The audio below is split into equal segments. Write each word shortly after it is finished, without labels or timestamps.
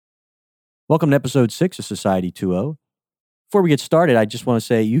Welcome to episode 6 of Society 2.0. Before we get started, I just want to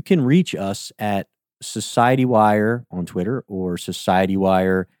say you can reach us at SocietyWire on Twitter or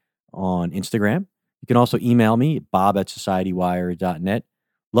SocietyWire on Instagram. You can also email me, bob@societywire.net.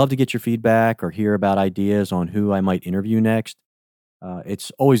 Love to get your feedback or hear about ideas on who I might interview next.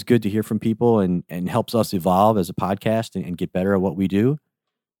 It's always good to hear from people and helps us evolve as a podcast and get better at what we do.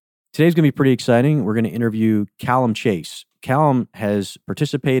 Today's going to be pretty exciting. We're going to interview Callum Chase. Callum has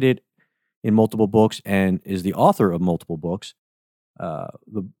participated in multiple books and is the author of multiple books.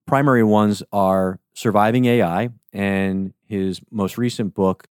 The primary ones are Surviving AI and his most recent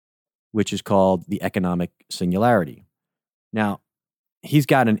book, which is called The Economic Singularity. Now, he's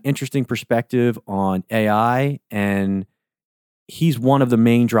got an interesting perspective on AI, and he's one of the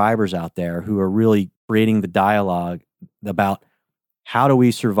main drivers out there who are really creating the dialogue about how do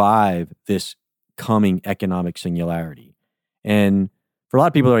we survive this coming economic singularity. And for a lot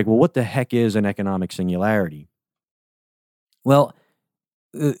of people, they're like, well, what the heck is an economic singularity? Well,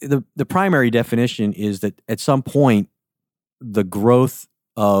 the primary definition is that at some point, the growth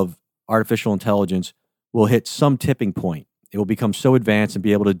of artificial intelligence will hit some tipping point. It will become so advanced and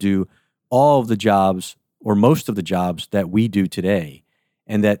be able to do all of the jobs or most of the jobs that we do today,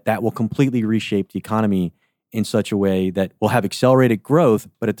 and that will completely reshape the economy in such a way that we'll have accelerated growth,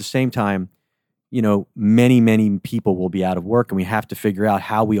 but at the same time, many, many people will be out of work, and we have to figure out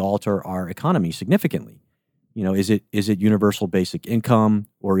how we alter our economy significantly. Is it universal basic income,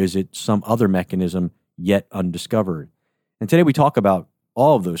 or is it some other mechanism yet undiscovered? And today we talk about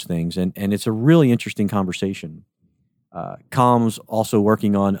all of those things, and it's a really interesting conversation. Callum's also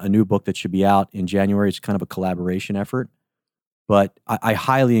working on a new book that should be out in January. It's kind of a collaboration effort, but I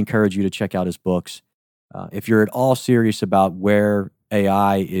highly encourage you to check out his books. If you're at all serious about where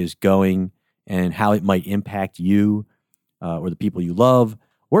AI is going and how it might impact you or the people you love,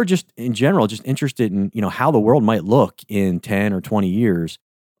 or just in general, just interested in how the world might look in 10 or 20 years,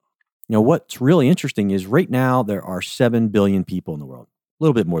 what's really interesting is right now there are 7 billion people in the world, a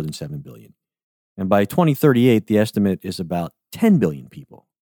little bit more than 7 billion. And by 2038, the estimate is about 10 billion people.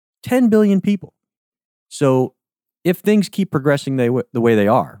 10 billion people. So if things keep progressing the way they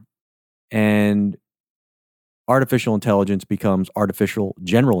are, and artificial intelligence becomes artificial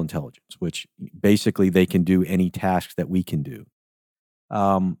general intelligence, which basically they can do any tasks that we can do.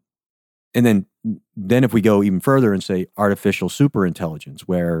 And then if we go even further and say artificial superintelligence,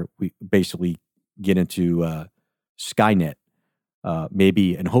 where we basically get into Skynet,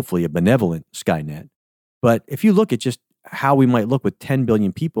 maybe and hopefully a benevolent Skynet. But if you look at just how we might look with 10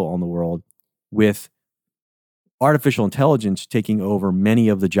 billion people on the world, with artificial intelligence taking over many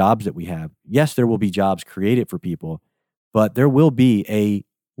of the jobs that we have, yes, there will be jobs created for people, but there will be a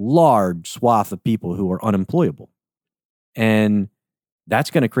large swath of people who are unemployable. And that's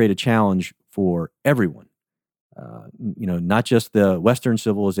going to create a challenge for everyone. Not just the Western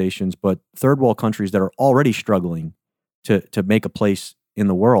civilizations, but third world countries that are already struggling to make a place in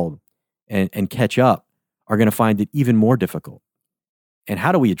the world and catch up are going to find it even more difficult. And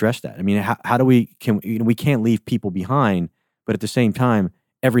how do we address that? I mean, how do we can't leave people behind, but at the same time,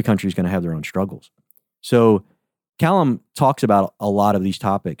 every country is going to have their own struggles. So Callum talks about a lot of these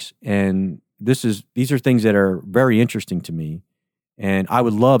topics, and these are things that are very interesting to me. And I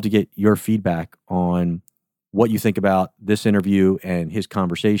would love to get your feedback on what you think about this interview and his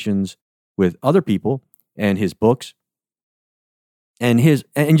conversations with other people and his books, and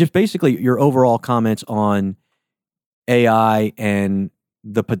just basically your overall comments on AI and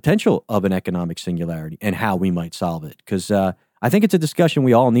the potential of an economic singularity and how we might solve it. Because I think it's a discussion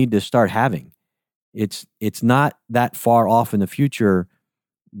we all need to start having. It's not that far off in the future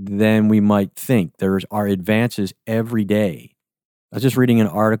than we might think. There are advances every day. I was just reading an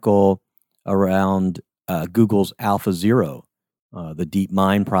article around Google's AlphaZero, the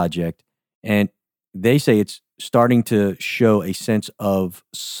DeepMind project, and they say it's starting to show a sense of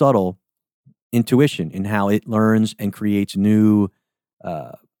subtle intuition in how it learns and creates new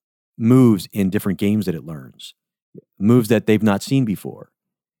moves in different games that it learns, moves that they've not seen before.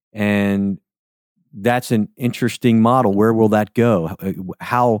 And that's an interesting model. Where will that go?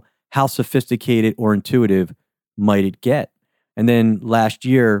 How sophisticated or intuitive might it get? And then last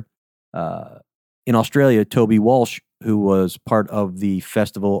year in Australia, Toby Walsh, who was part of the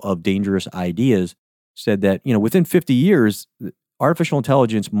Festival of Dangerous Ideas, said that within 50 years, artificial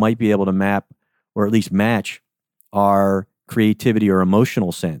intelligence might be able to map or at least match our creativity or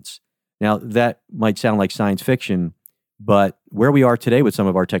emotional sense. Now, that might sound like science fiction, but where we are today with some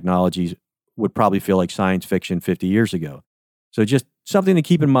of our technologies would probably feel like science fiction 50 years ago. So just something to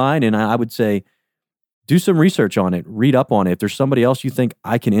keep in mind. And I would say, do some research on it, read up on it. If there's somebody else you think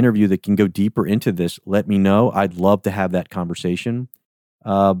I can interview that can go deeper into this, let me know. I'd love to have that conversation.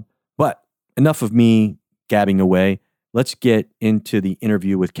 But enough of me gabbing away. Let's get into the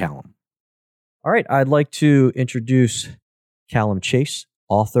interview with Callum. All right, I'd like to introduce Callum Chase,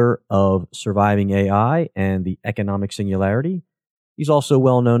 author of Surviving AI and the Economic Singularity. He's also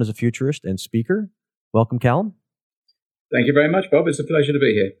well known as a futurist and speaker. Welcome, Callum. Thank you very much, Bob. It's a pleasure to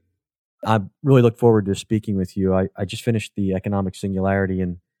be here. I really look forward to speaking with you. I just finished the Economic Singularity,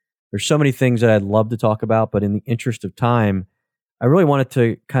 and there's so many things that I'd love to talk about, but in the interest of time, I really wanted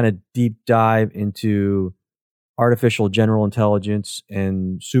to kind of deep dive into artificial general intelligence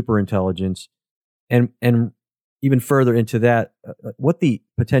and superintelligence, and even further into that, what the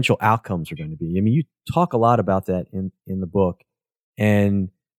potential outcomes are going to be. I mean, you talk a lot about that in the book, and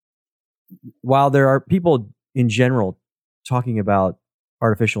while there are people in general talking about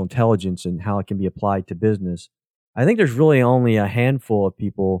artificial intelligence and how it can be applied to business, I think there's really only a handful of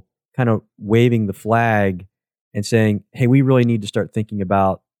people kind of waving the flag and saying, hey, we really need to start thinking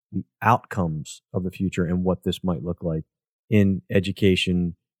about the outcomes of the future and what this might look like in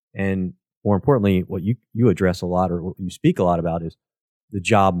education. And more importantly, what you address a lot, or what you speak a lot about, is the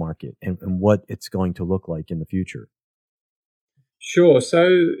job market and what it's going to look like in the future. Sure.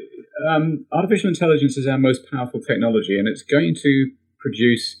 So artificial intelligence is our most powerful technology, and it's going to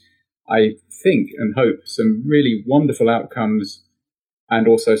produce, I think and hope, some really wonderful outcomes and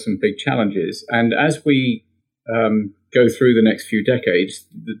also some big challenges. And as we go through the next few decades,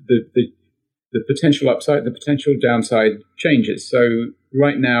 the potential upside, the potential downside changes. So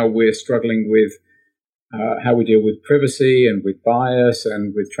right now we're struggling with how we deal with privacy and with bias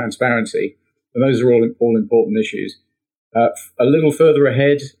and with transparency. And those are all important issues. A little further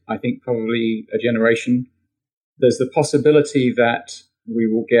ahead, I think probably a generation, there's the possibility that we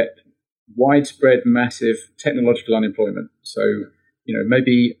will get widespread, massive technological unemployment. So,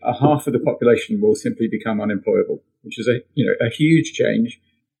 maybe a half of the population will simply become unemployable, which is a huge change.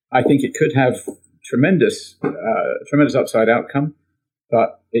 I think it could have tremendous upside outcome,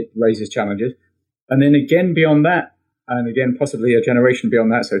 but it raises challenges. And then again beyond that, and again possibly a generation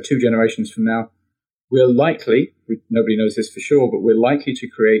beyond that, so 2 generations from now, we're likely, nobody knows this for sure, but we're likely to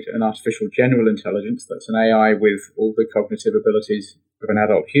create an artificial general intelligence that's an AI with all the cognitive abilities of an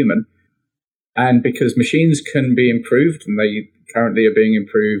adult human. And because machines can be improved, and they currently are being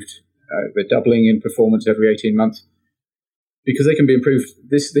improved, they're doubling in performance every 18 months, because they can be improved,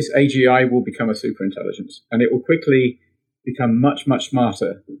 this AGI will become a superintelligence, and it will quickly become much, much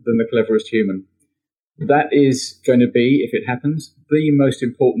smarter than the cleverest human. That is going to be, if it happens, the most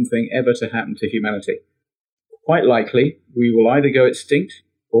important thing ever to happen to humanity. Quite likely, we will either go extinct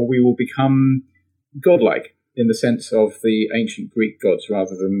or we will become godlike in the sense of the ancient Greek gods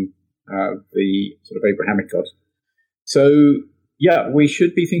rather than the sort of Abrahamic gods. So, yeah, we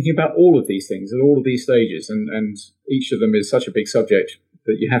should be thinking about all of these things at all of these stages, and each of them is such a big subject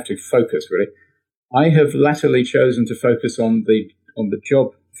that you have to focus, really. I have latterly chosen to focus on the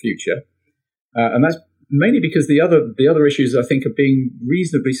job future, and that's mainly because the other issues, I think, are being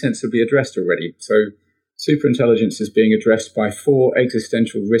reasonably sensibly addressed already. So superintelligence is being addressed by 4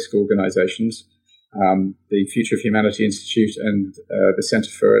 existential risk organizations, the Future of Humanity Institute and the Centre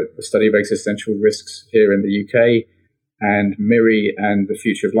for the Study of Existential Risks here in the UK, and MIRI and the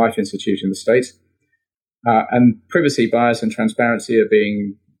Future of Life Institute in the States. And privacy, bias, and transparency are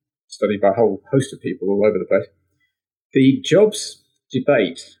being studied by a whole host of people all over the place. The jobs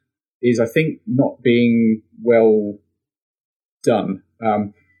debate is, I think, not being well done.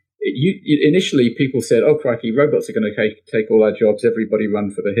 Initially, people said, oh, crikey, robots are going to take all our jobs, everybody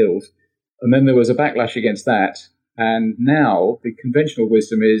run for the hills. And then there was a backlash against that. And now the conventional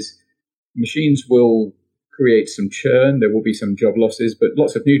wisdom is machines will create some churn, there will be some job losses, but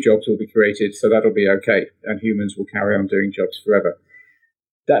lots of new jobs will be created, so that'll be okay, and humans will carry on doing jobs forever.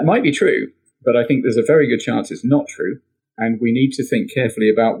 That might be true, but I think there's a very good chance it's not true. And we need to think carefully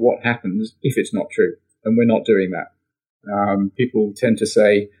about what happens if it's not true. And we're not doing that. People tend to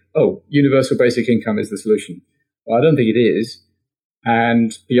say, oh, universal basic income is the solution. Well, I don't think it is.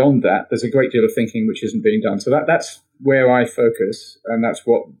 And beyond that, there's a great deal of thinking which isn't being done. So that's where I focus. And that's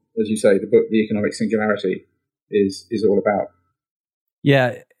what, as you say, the book, The Economic Singularity, is all about.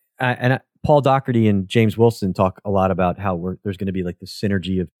 Yeah. Paul Daugherty and James Wilson talk a lot about how there's going to be like the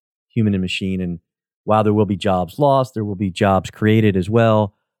synergy of human and machine. And while there will be jobs lost, there will be jobs created as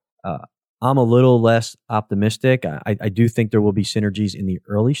well. I'm a little less optimistic. I do think there will be synergies in the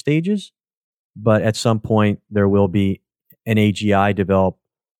early stages, but at some point there will be an AGI develop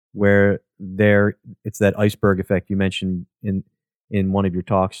where it's that iceberg effect you mentioned in one of your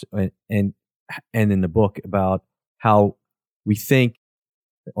talks. And and in the book about how we think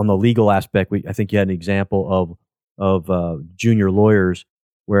on the legal aspect. I think you had an example of junior lawyers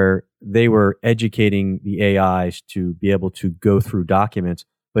where they were educating the AIs to be able to go through documents,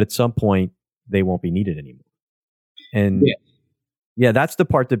 but at some point they won't be needed anymore. And yeah, that's the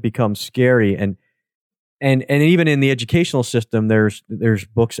part that becomes scary. And even in the educational system, there's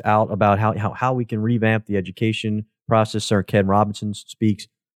books out about how we can revamp the education process. Sir Ken Robinson speaks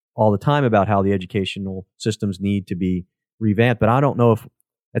all the time about how the educational systems need to be revamped. But I don't know if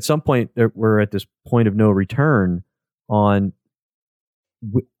at some point we're at this point of no return on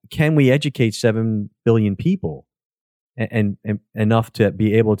can we educate 7 billion people and enough to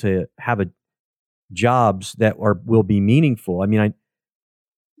be able to have jobs that will be meaningful. I mean,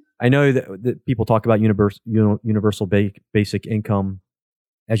 I know that people talk about universal basic income.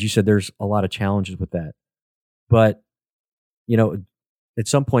 As you said, there's a lot of challenges with that. But, at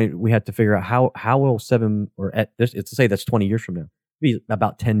some point we have to figure out how will let's say that's 20 years from now, be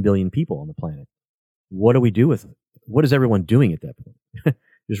about 10 billion people on the planet. What do we do with it? What is everyone doing at that point?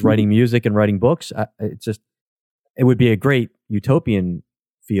 Just writing music and writing books? It would be a great utopian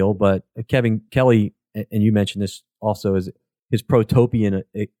feel, but Kevin Kelly, and you mentioned this also, is his protopian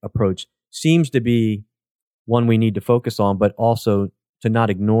approach seems to be one we need to focus on, but also to not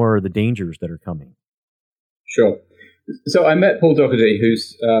ignore the dangers that are coming. Sure. So I met Paul Doherty,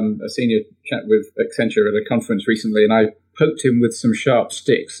 who's a senior chap with Accenture at a conference recently, and I poked him with some sharp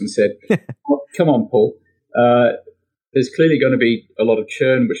sticks and said, come on, Paul. There's clearly going to be a lot of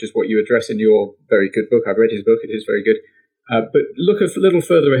churn, which is what you address in your very good book. I've read his book. It is very good. But look a little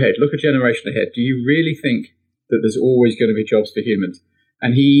further ahead. Look a generation ahead. Do you really think that there's always going to be jobs for humans?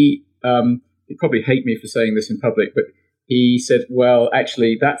 And he'd probably hate me for saying this in public, but he said, well,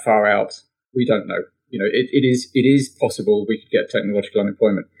 actually, that far out, we don't know. It is possible we could get technological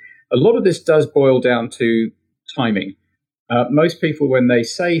unemployment. A lot of this does boil down to timing. Most people, when they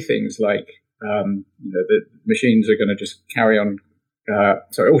say things like, that machines are going to just carry on,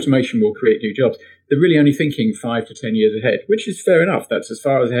 automation will create new jobs, they're really only thinking 5 to 10 years ahead, which is fair enough. That's as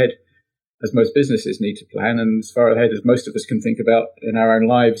far ahead as most businesses need to plan, and as far ahead as most of us can think about in our own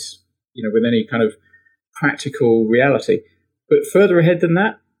lives, with any kind of practical reality. But further ahead than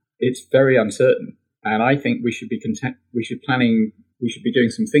that, it's very uncertain. And I think we should be doing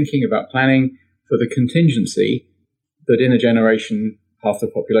some thinking about planning for the contingency that in a generation, half the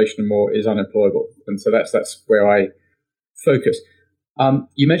population or more is unemployable. And so that's where I focus.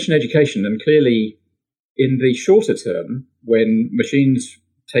 You mentioned education, and clearly in the shorter term, when machines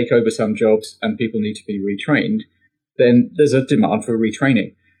take over some jobs and people need to be retrained, then there's a demand for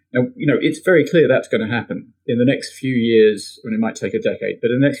retraining. Now, it's very clear that's going to happen in the next few years, and it might take a decade, but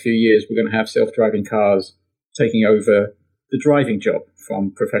in the next few years, we're going to have self-driving cars taking over the driving job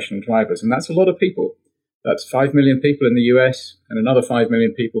from professional drivers. And that's a lot of people. That's 5 million people in the US and another 5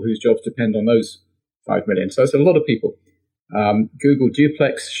 million people whose jobs depend on those 5 million. So it's a lot of people. Google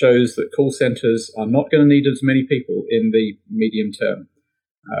Duplex shows that call centers are not going to need as many people in the medium term.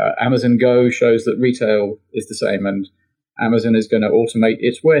 Amazon Go shows that retail is the same, and Amazon is going to automate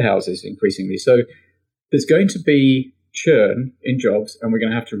its warehouses increasingly. So there's going to be churn in jobs, and we're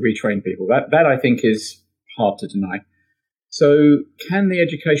going to have to retrain people. That I think is hard to deny. So can the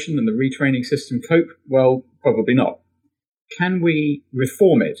education and the retraining system cope? Well, probably not. Can we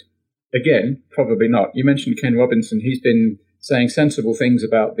reform it? Again, probably not. You mentioned Ken Robinson. He's been saying sensible things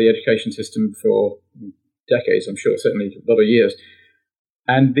about the education system for decades, I'm sure, certainly a lot of years.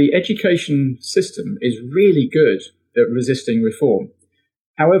 And the education system is really good at resisting reform.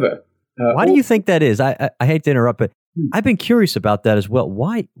 However, why do you think that is? I hate to interrupt, but I've been curious about that as well.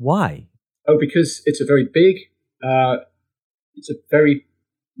 Why? Oh, because it's a very big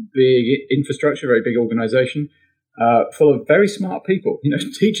infrastructure, very big organization, full of very smart people.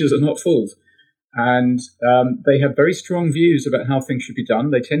 Teachers are not fools. And they have very strong views about how things should be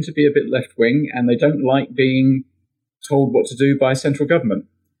done. They tend to be a bit left-wing, and they don't like being told what to do by central government.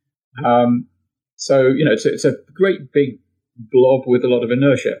 So it's a great big blob with a lot of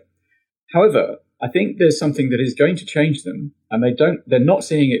inertia. However, I think there's something that is going to change them, and they're not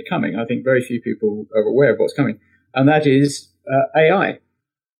seeing it coming. I think very few people are aware of what's coming, and that is AI.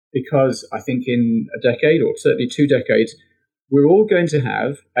 Because I think in a decade, or certainly 2 decades, we're all going to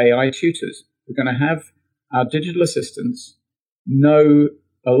have AI tutors. We're going to have our digital assistants know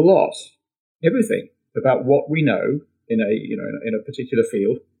a lot, everything about what we know in a particular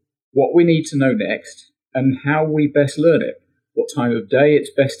field, what we need to know next, and how we best learn it. What time of day it's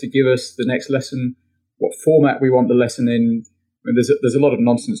best to give us the next lesson, what format we want the lesson in. I mean, there's a lot of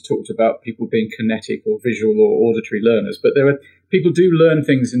nonsense talked about people being kinetic or visual or auditory learners, but people do learn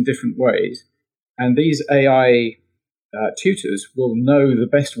things in different ways. And these AI tutors will know the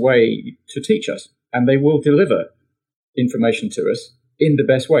best way to teach us, and they will deliver information to us in the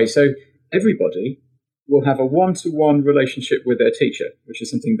best way. So everybody will have a one-to-one relationship with their teacher, which is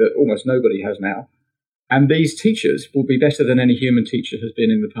something that almost nobody has now. And these teachers will be better than any human teacher has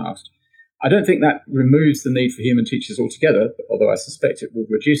been in the past. I don't think that removes the need for human teachers altogether, although I suspect it will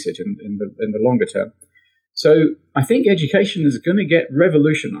reduce it in the longer term. So I think education is going to get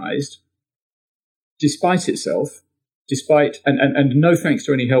revolutionized despite itself, and no thanks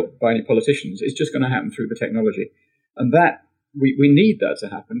to any help by any politicians. It's just going to happen through the technology. And that we need that to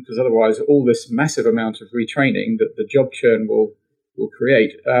happen, because otherwise all this massive amount of retraining that the job churn will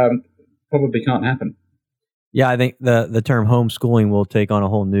create probably can't happen. Yeah, I think the term homeschooling will take on a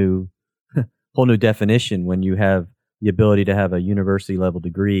whole new definition when you have the ability to have a university level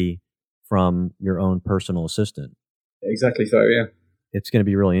degree from your own personal assistant. Exactly so, yeah. It's going to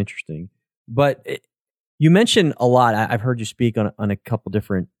be really interesting. But you mentioned a lot. I've heard you speak in a couple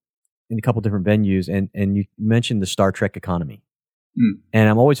different venues, and you mentioned the Star Trek economy. And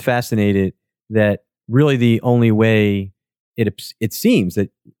I'm always fascinated that really the only way it seems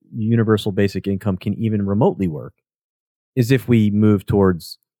that universal basic income can even remotely work is if we move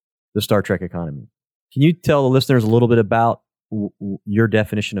towards the Star Trek economy. Can you tell the listeners a little bit about your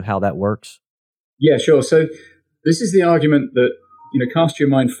definition of how that works? Yeah, sure. So this is the argument that, cast your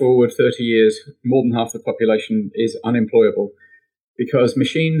mind forward 30 years, more than half the population is unemployable because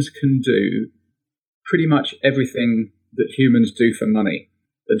machines can do pretty much everything that humans do for money.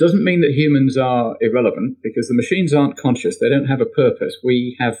 That doesn't mean that humans are irrelevant, because the machines aren't conscious. They don't have a purpose.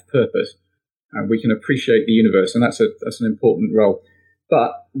 We have purpose. We can appreciate the universe, and that's an important role.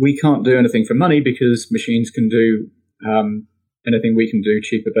 But we can't do anything for money because machines can do anything we can do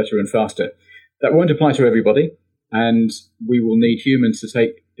cheaper, better, and faster. That won't apply to everybody, and we will need humans to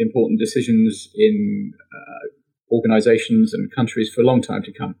take important decisions in organizations and countries for a long time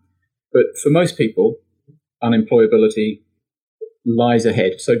to come. But for most people, unemployability lies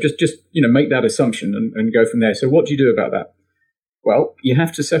ahead. So just make that assumption and go from there. So what do you do about that? Well, you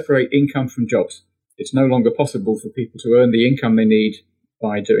have to separate income from jobs. It's no longer possible for people to earn the income they need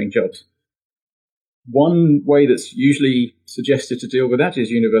by doing jobs. One way that's usually suggested to deal with that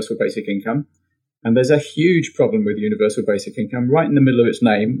is universal basic income. And there's a huge problem with universal basic income right in the middle of its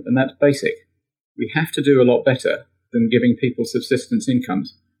name, and that's basic. We have to do a lot better than giving people subsistence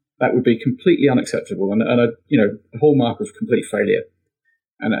incomes. That would be completely unacceptable and a hallmark of complete failure,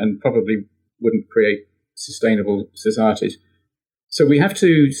 and probably wouldn't create sustainable societies. So we have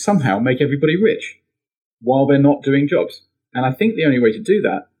to somehow make everybody rich while they're not doing jobs. And I think the only way to do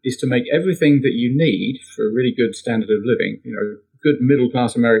that is to make everything that you need for a really good standard of living, good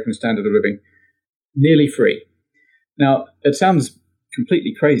middle-class American standard of living, nearly free. Now, it sounds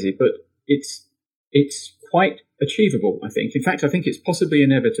completely crazy, but it's quite achievable, I think. In fact, I think it's possibly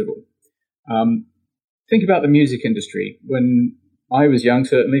inevitable. Think about the music industry. When I was young,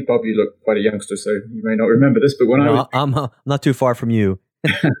 certainly, Bob, you look quite a youngster, so you may not remember this, but I'm not too far from you.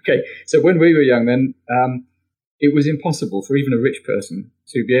 Okay, so when we were young then, it was impossible for even a rich person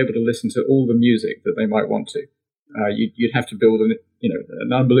to be able to listen to all the music that they might want to. You'd have to build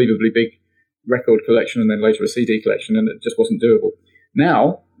an unbelievably big record collection and then later a CD collection, and it just wasn't doable.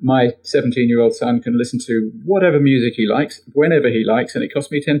 Now, my 17-year-old son can listen to whatever music he likes, whenever he likes, and it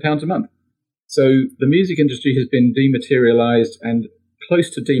costs me £10 a month. So the music industry has been dematerialized and close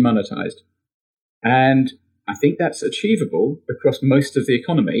to demonetized. And I think that's achievable across most of the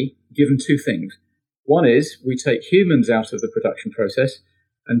economy, given two things. One is we take humans out of the production process,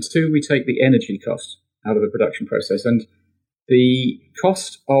 and two, we take the energy cost out of the production process. And the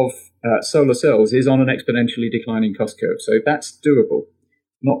cost of solar cells is on an exponentially declining cost curve. So that's doable.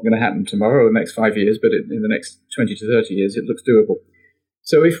 Not going to happen tomorrow or the next 5 years, but in the next 20 to 30 years, it looks doable.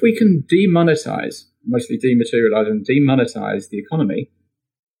 So if we can demonetize, mostly dematerialize and demonetize the economy,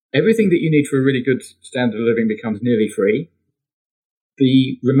 everything that you need for a really good standard of living becomes nearly free.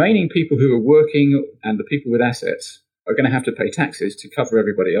 The remaining people who are working and the people with assets are going to have to pay taxes to cover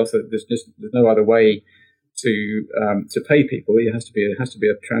everybody else. There's no other way to pay people. It has to be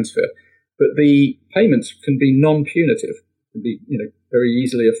a transfer. But the payments can be non-punitive, can be very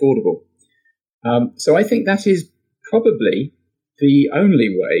easily affordable. So I think that is probably the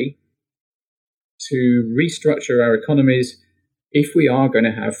only way to restructure our economies if we are going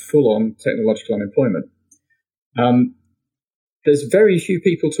to have full-on technological unemployment. There's very few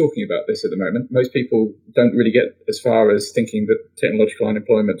people talking about this at the moment. Most people don't really get as far as thinking that technological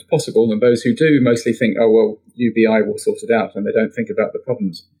unemployment is possible, and those who do mostly think, oh, well, UBI will sort it out, and they don't think about the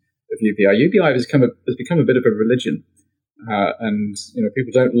problems of UBI. UBI has become a bit of a religion, and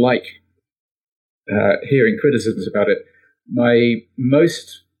people don't like hearing criticisms about it. My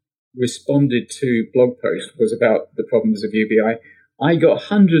most responded to blog post was about the problems of UBI. I got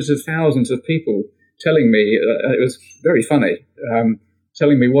hundreds of thousands of people telling me, it was very funny,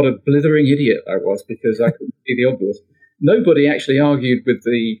 telling me what a blithering idiot I was because I couldn't see the obvious. Nobody actually argued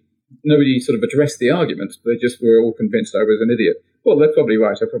nobody sort of addressed the arguments. They just were all convinced I was an idiot. Well, they're probably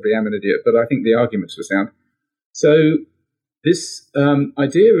right. I probably am an idiot, but I think the arguments were sound. So this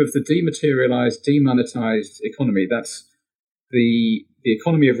idea of the dematerialized, demonetized economy, that's the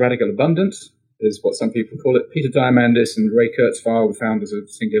economy of radical abundance, is what some people call it. Peter Diamandis and Ray Kurzweil, the founders of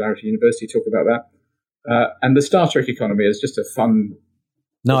Singularity University, talk about that. And the Star Trek economy is just a fun...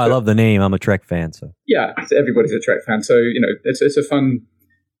 No, I love the name. I'm a Trek fan. So yeah, everybody's a Trek fan. So, it's a fun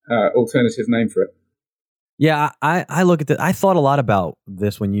alternative name for it. Yeah, I look at that. I thought a lot about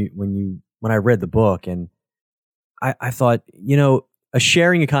this when I read the book, and I thought, a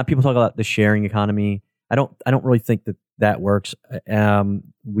sharing economy. People talk about the sharing economy. I don't really think that works.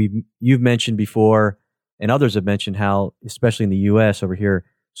 You've mentioned before, and others have mentioned how, especially in the U.S. over here,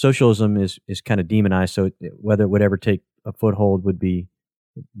 socialism is kind of demonized. So whether it would ever take a foothold would be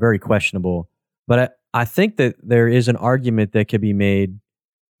very questionable. But I think that there is an argument that could be made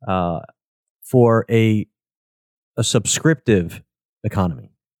for a subscriptive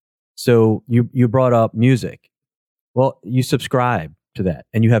economy. So you brought up music. Well, you subscribe to that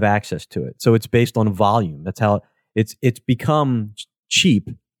and you have access to it. So it's based on volume. That's how it's become cheap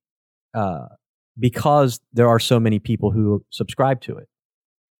because there are so many people who subscribe to it.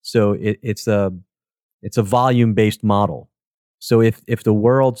 So it's a volume based model. So if the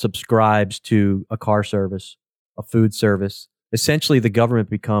world subscribes to a car service, a food service, essentially the government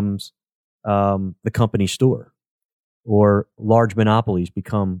becomes the company store, or large monopolies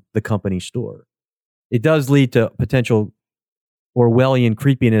become the company store. It does lead to potential Orwellian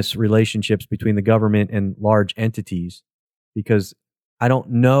creepiness relationships between the government and large entities, because I don't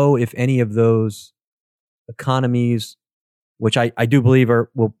know if any of those economies, which I do believe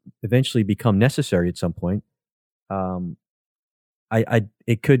will eventually become necessary at some point,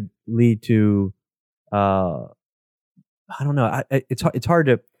 it could lead to I don't know. It's hard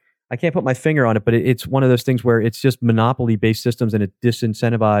to. I can't put my finger on it, but it's one of those things where it's just monopoly-based systems, and it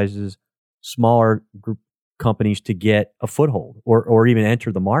disincentivizes smaller group companies to get a foothold or even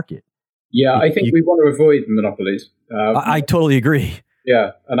enter the market. Yeah, I think we want to avoid monopolies. I totally agree.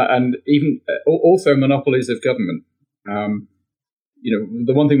 Yeah, and even also monopolies of government.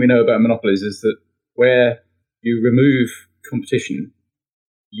 The one thing we know about monopolies is that where you remove competition,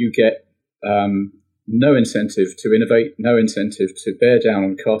 you get no incentive to innovate, no incentive to bear down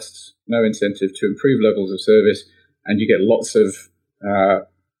on costs, no incentive to improve levels of service, and you get lots of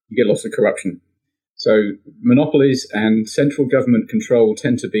corruption. So monopolies and central government control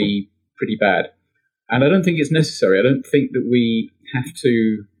tend to be pretty bad, and I don't think it's necessary. I don't think that we have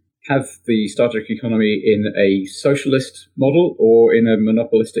to have the Star Trek economy in a socialist model or in a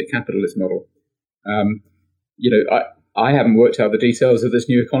monopolistic capitalist model. I haven't worked out the details of this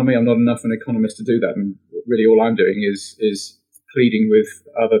new economy. I'm not enough an economist to do that. And really all I'm doing is pleading with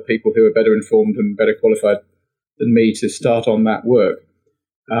other people who are better informed and better qualified than me to start on that work.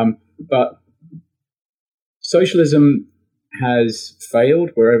 But socialism has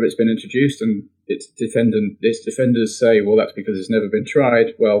failed wherever it's been introduced, and its defenders say, well, that's because it's never been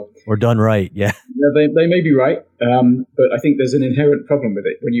tried. Well, or done right, yeah. They may be right, but I think there's an inherent problem with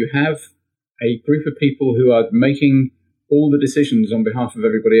it. When you have a group of people who are making all the decisions on behalf of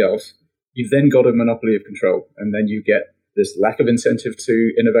everybody else, you've then got a monopoly of control, and then you get this lack of incentive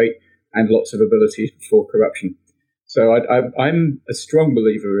to innovate and lots of ability for corruption. So I'm a strong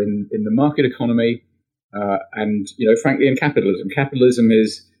believer in the market economy, and frankly, in capitalism. Capitalism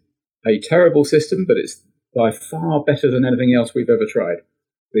is a terrible system, but it's by far better than anything else we've ever tried.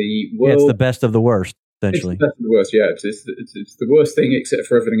 It's the best of the worst, essentially. It's the best of the worst, yeah. It's the worst thing except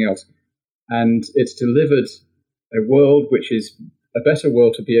for everything else. And it's delivered a world which is a better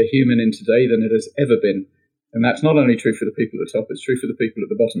world to be a human in today than it has ever been. And that's not only true for the people at the top, it's true for the people at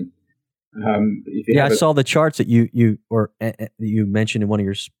the bottom. I saw the charts that you mentioned in one of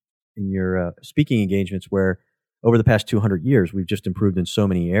your speaking engagements, where over the past 200 years, we've just improved in so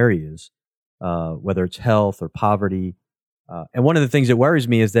many areas, whether it's health or poverty. And one of the things that worries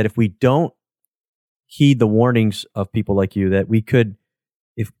me is that if we don't heed the warnings of people like you, that we could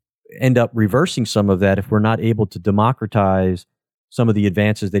end up reversing some of that if we're not able to democratize some of the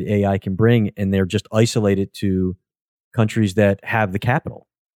advances that AI can bring, and they're just isolated to countries that have the capital.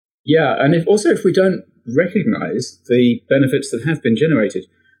 Yeah, and if we don't recognize the benefits that have been generated,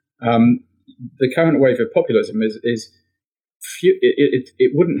 the current wave of populism is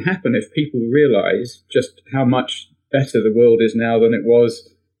it wouldn't happen if people realize just how much better the world is now than it was,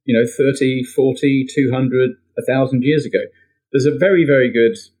 30, 40, 200, 1,000 years ago. There's a very, very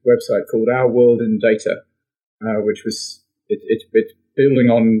good website called Our World in Data, which was it's building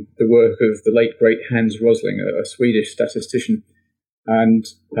on the work of the late, great Hans Rosling, a Swedish statistician. And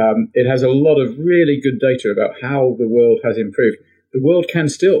it has a lot of really good data about how the world has improved. The world can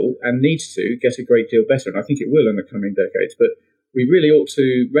still and needs to get a great deal better, and I think it will in the coming decades. But we really ought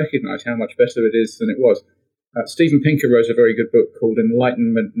to recognize how much better it is than it was. Steven Pinker wrote a very good book called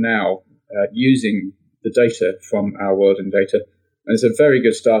Enlightenment Now, using the data from Our World in Data. And it's a very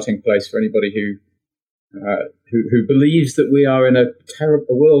good starting place for anybody who believes that we are in a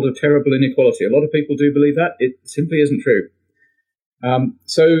world of terrible inequality. A lot of people do believe that. It simply isn't true.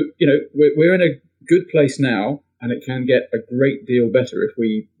 So, we're in a good place now, and it can get a great deal better if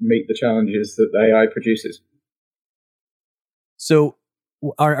we meet the challenges that AI produces. So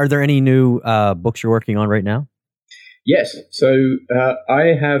are there any new books you're working on right now? Yes. So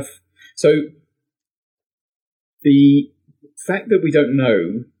I have... So the fact that we don't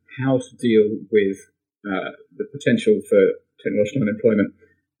know how to deal with the potential for technological unemployment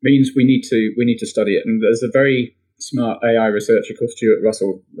means we need to study it. And there's a very smart AI researcher called Stuart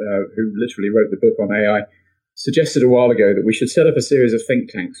Russell, who literally wrote the book on AI, suggested a while ago that we should set up a series of think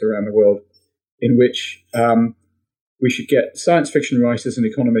tanks around the world in which we should get science fiction writers and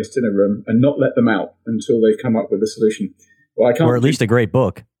economists in a room and not let them out until they've come up with a solution. Well, I can't, or at least a great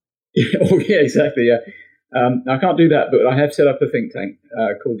book. Oh, yeah, exactly, yeah. I can't do that, but I have set up a think tank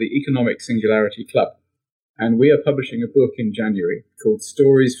called the Economic Singularity Club. And we are publishing a book in January called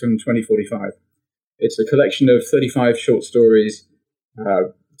Stories from 2045. It's a collection of 35 short stories.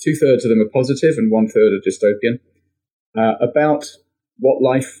 2/3 of them are positive and 1/3 are dystopian, about what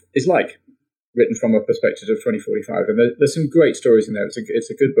life is like, written from a perspective of 2045. And there's some great stories in there. It's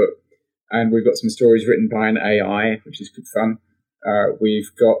a good book. And we've got some stories written by an AI, which is good fun. We've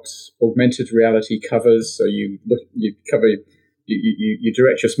got augmented reality covers. So you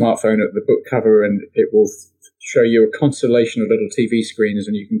direct your smartphone at the book cover, and it will show you a constellation of little TV screens,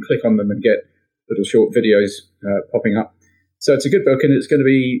 and you can click on them and get little short videos popping up. So it's a good book, and it's going to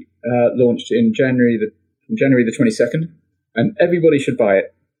be launched in January the 22nd, and everybody should buy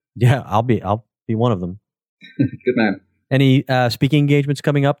it. Yeah, I'll be one of them. Good man. Any speaking engagements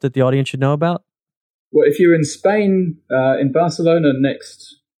coming up that the audience should know about? Well, if you're in Spain, in Barcelona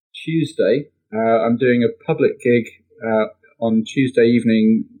next Tuesday, I'm doing a public gig on Tuesday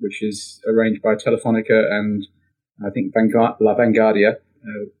evening, which is arranged by Telefonica and I think La Vanguardia,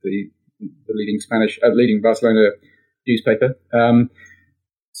 the leading Barcelona newspaper.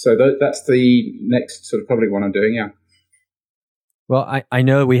 So that's the next sort of public one I'm doing, yeah. Well, I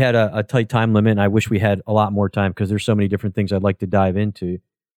know we had a tight time limit, and I wish we had a lot more time because there's so many different things I'd like to dive into.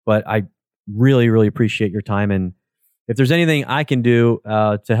 But I really, really appreciate your time. And if there's anything I can do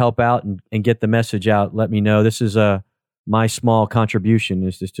to help out and get the message out, let me know. This is my small contribution,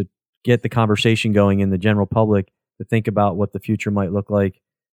 is just to get the conversation going in the general public to think about what the future might look like.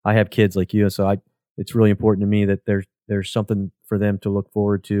 I have kids like you, so it's really important to me that there's something for them to look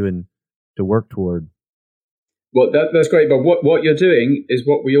forward to and to work toward. Well, that's great. But what you're doing is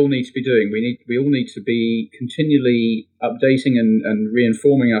what we all need to be doing. We all need to be continually updating and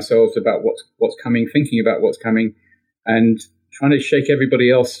reinforming ourselves about what's coming, thinking about what's coming, and trying to shake everybody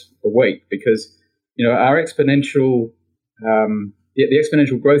else awake. Because our exponential the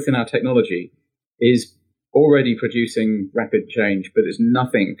exponential growth in our technology is already producing rapid change, but it's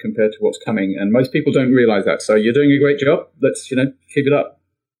nothing compared to what's coming. And most people don't realize that. So you're doing a great job. Let's keep it up.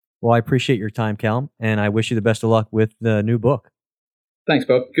 Well, I appreciate your time, Callum, and I wish you the best of luck with the new book. Thanks,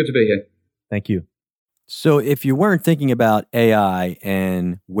 Bob. Good to be here. Thank you. So if you weren't thinking about AI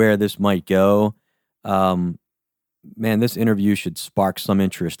and where this might go, man, this interview should spark some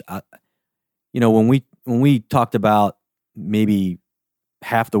interest. When we talked about maybe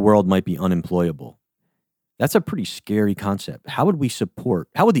half the world might be unemployable, that's a pretty scary concept. How would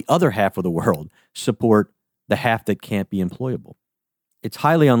the other half of the world support the half that can't be employable? It's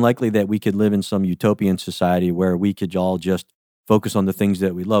highly unlikely that we could live in some utopian society where we could all just focus on the things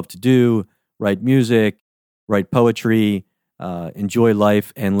that we love to do, write music, write poetry, enjoy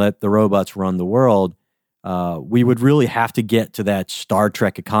life, and let the robots run the world. We would really have to get to that Star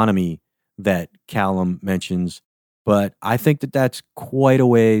Trek economy that Callum mentions. But I think that that's quite a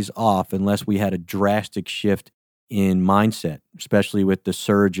ways off unless we had a drastic shift in mindset, especially with the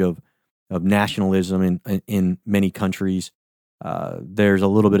surge of nationalism in many countries. There's a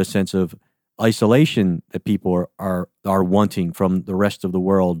little bit of sense of isolation that people are wanting from the rest of the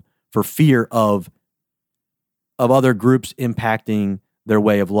world for fear of of other groups impacting their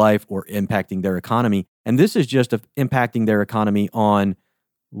way of life or impacting their economy. And this is just impacting their economy on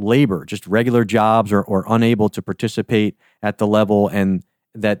labor, just regular jobs or unable to participate at the level and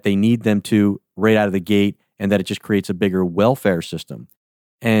that they need them to right out of the gate, and that it just creates a bigger welfare system.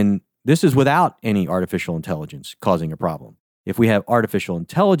 And this is without any artificial intelligence causing a problem. If we have artificial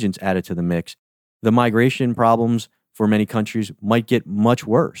intelligence added to the mix, the migration problems for many countries might get much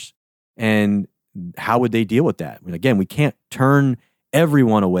worse. And how would they deal with that? Again, we can't turn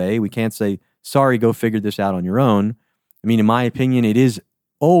everyone away. We can't say, sorry, go figure this out on your own. I mean, in my opinion, it is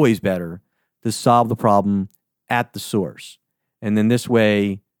always better to solve the problem at the source. And then this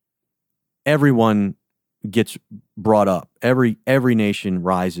way, everyone gets brought up. Every nation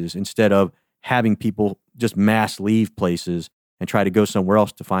rises instead of having people just mass leave places and try to go somewhere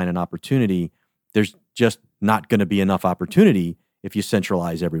else to find an opportunity. There's just not going to be enough opportunity if you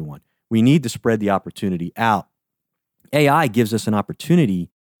centralize everyone. We need to spread the opportunity out. AI gives us an opportunity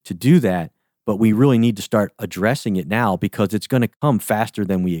to do that, but we really need to start addressing it now because it's going to come faster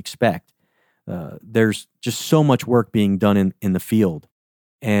than we expect. There's just so much work being done in the field,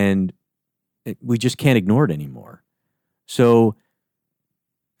 and we just can't ignore it anymore. So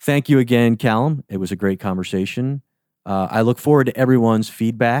thank you again, Callum. It was a great conversation. I look forward to everyone's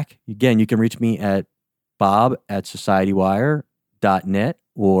feedback. Again, you can reach me at bob@societywire.net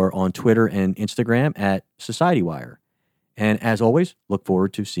or on Twitter and Instagram at societywire. And as always, look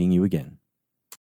forward to seeing you again.